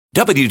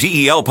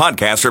WDEL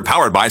podcasts are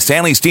powered by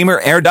Stanley Steamer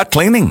Air Duct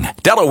Cleaning,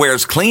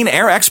 Delaware's clean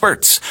air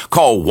experts.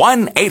 Call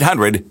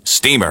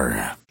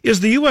 1-800-STEAMER. Is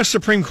the U.S.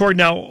 Supreme Court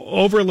now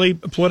overly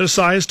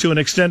politicized to an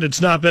extent it's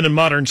not been in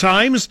modern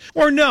times?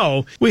 Or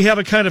no, we have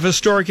a kind of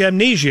historic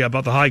amnesia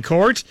about the High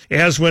Court,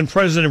 as when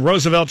President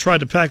Roosevelt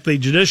tried to pack the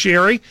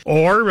judiciary,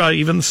 or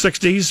even the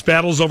 60s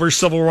battles over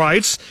civil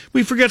rights.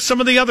 We forget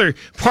some of the other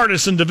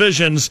partisan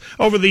divisions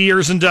over the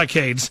years and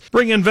decades.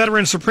 Bring in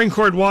veteran Supreme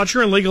Court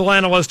watcher and legal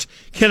analyst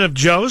Kenneth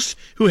Jost,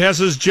 who has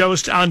his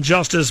Jost on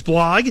Justice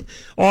blog,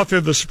 author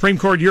of the Supreme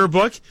Court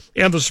Yearbook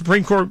and the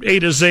Supreme Court A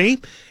to Z,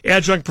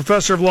 adjunct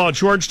professor of law at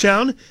Georgetown.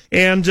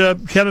 And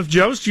Kenneth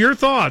Jost, your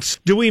thoughts.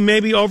 Do we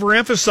maybe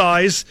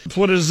overemphasize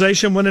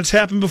politicization when it's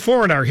happened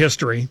before in our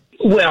history?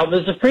 Well,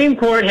 the Supreme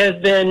Court has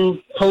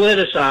been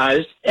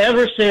politicized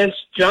ever since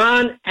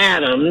John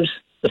Adams,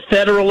 the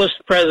Federalist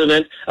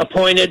president,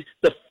 appointed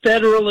the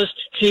Federalist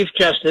Chief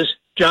Justice,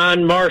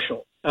 John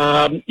Marshall,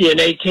 in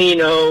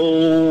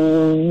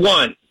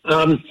 1801.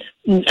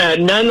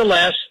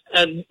 Nonetheless,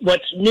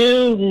 what's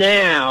new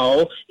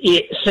now,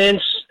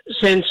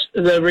 since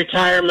the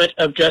retirement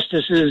of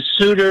Justices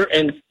Souter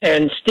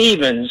and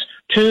Stevens,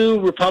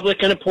 two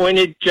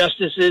Republican-appointed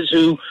justices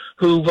who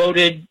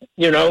voted,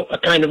 a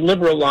kind of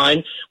liberal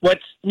line.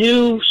 What's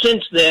new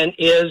since then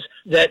is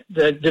that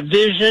the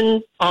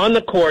division on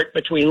the court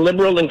between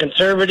liberal and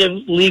conservative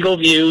legal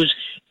views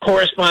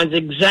corresponds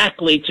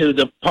exactly to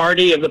the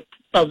party of the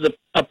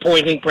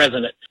appointing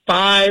president.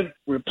 5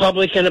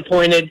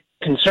 Republican-appointed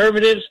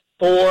conservatives,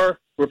 4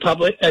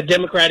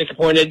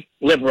 Democratic-appointed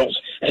liberals.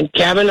 And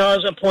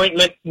Kavanaugh's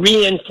appointment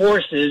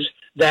reinforces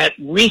that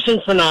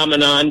recent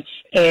phenomenon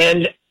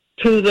and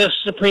to the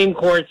Supreme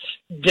Court's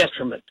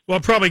detriment. Well,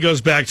 it probably goes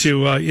back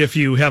to if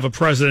you have a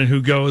president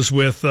who goes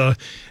with a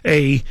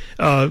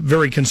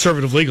very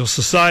conservative legal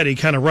society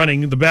kind of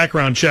running the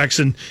background checks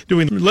and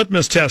doing the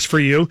litmus test for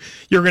you,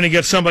 you're going to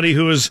get somebody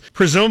who is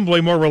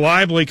presumably more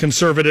reliably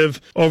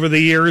conservative over the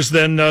years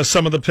than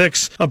some of the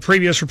picks of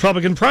previous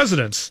Republican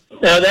presidents.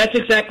 No, that's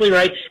exactly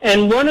right.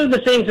 And one of the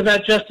things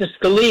about Justice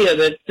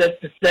Scalia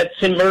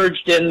that's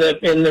emerged in the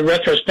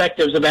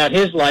retrospectives about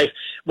his life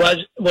was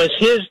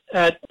his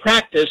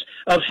practice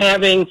of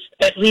having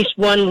at least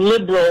one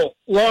liberal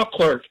law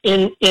clerk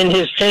in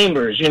his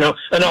chambers,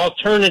 an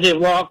alternative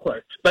law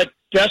clerk. But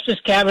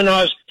Justice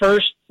Kavanaugh's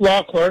first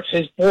law clerks,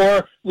 his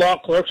 4 law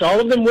clerks, all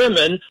of them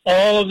women,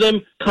 all of them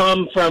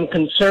come from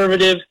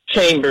conservative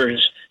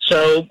chambers.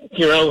 So,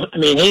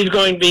 he's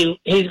going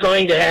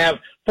to have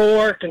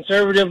 4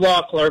 conservative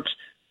law clerks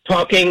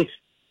talking,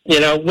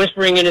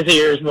 whispering in his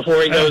ears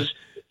before he goes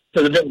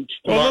to the bench.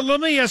 Well,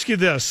 let me ask you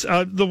this.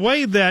 The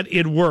way that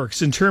it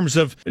works in terms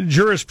of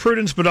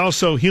jurisprudence, but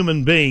also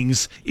human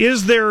beings,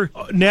 is there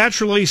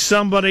naturally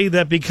somebody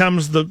that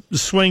becomes the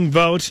swing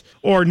vote?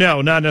 Or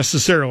no, not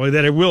necessarily,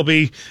 that it will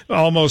be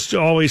almost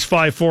always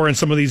 5-4 in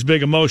some of these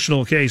big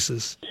emotional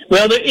cases?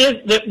 Well, there is.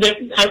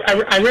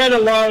 I read a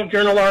Law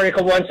Journal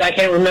article once. I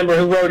can't remember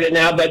who wrote it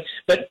now, but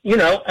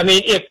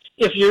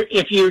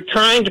if you're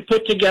trying to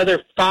put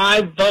together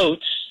 5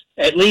 votes,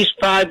 at least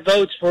 5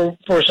 votes for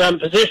some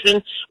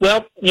position,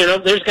 well,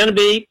 there's going to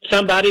be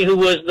somebody who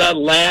was the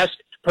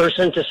last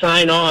person to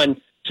sign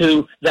on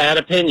to that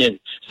opinion.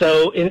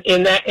 So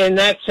in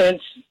that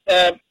sense,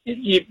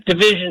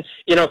 division,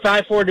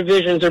 5-4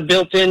 divisions are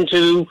built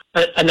into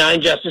a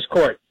 9-justice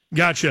court.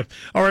 Gotcha.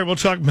 All right, we'll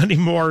talk many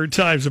more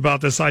times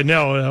about this. I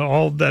know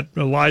all that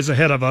lies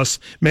ahead of us.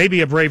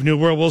 Maybe a brave new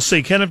world. We'll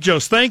see. Kenneth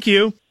Jost, thank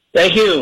you. Thank you.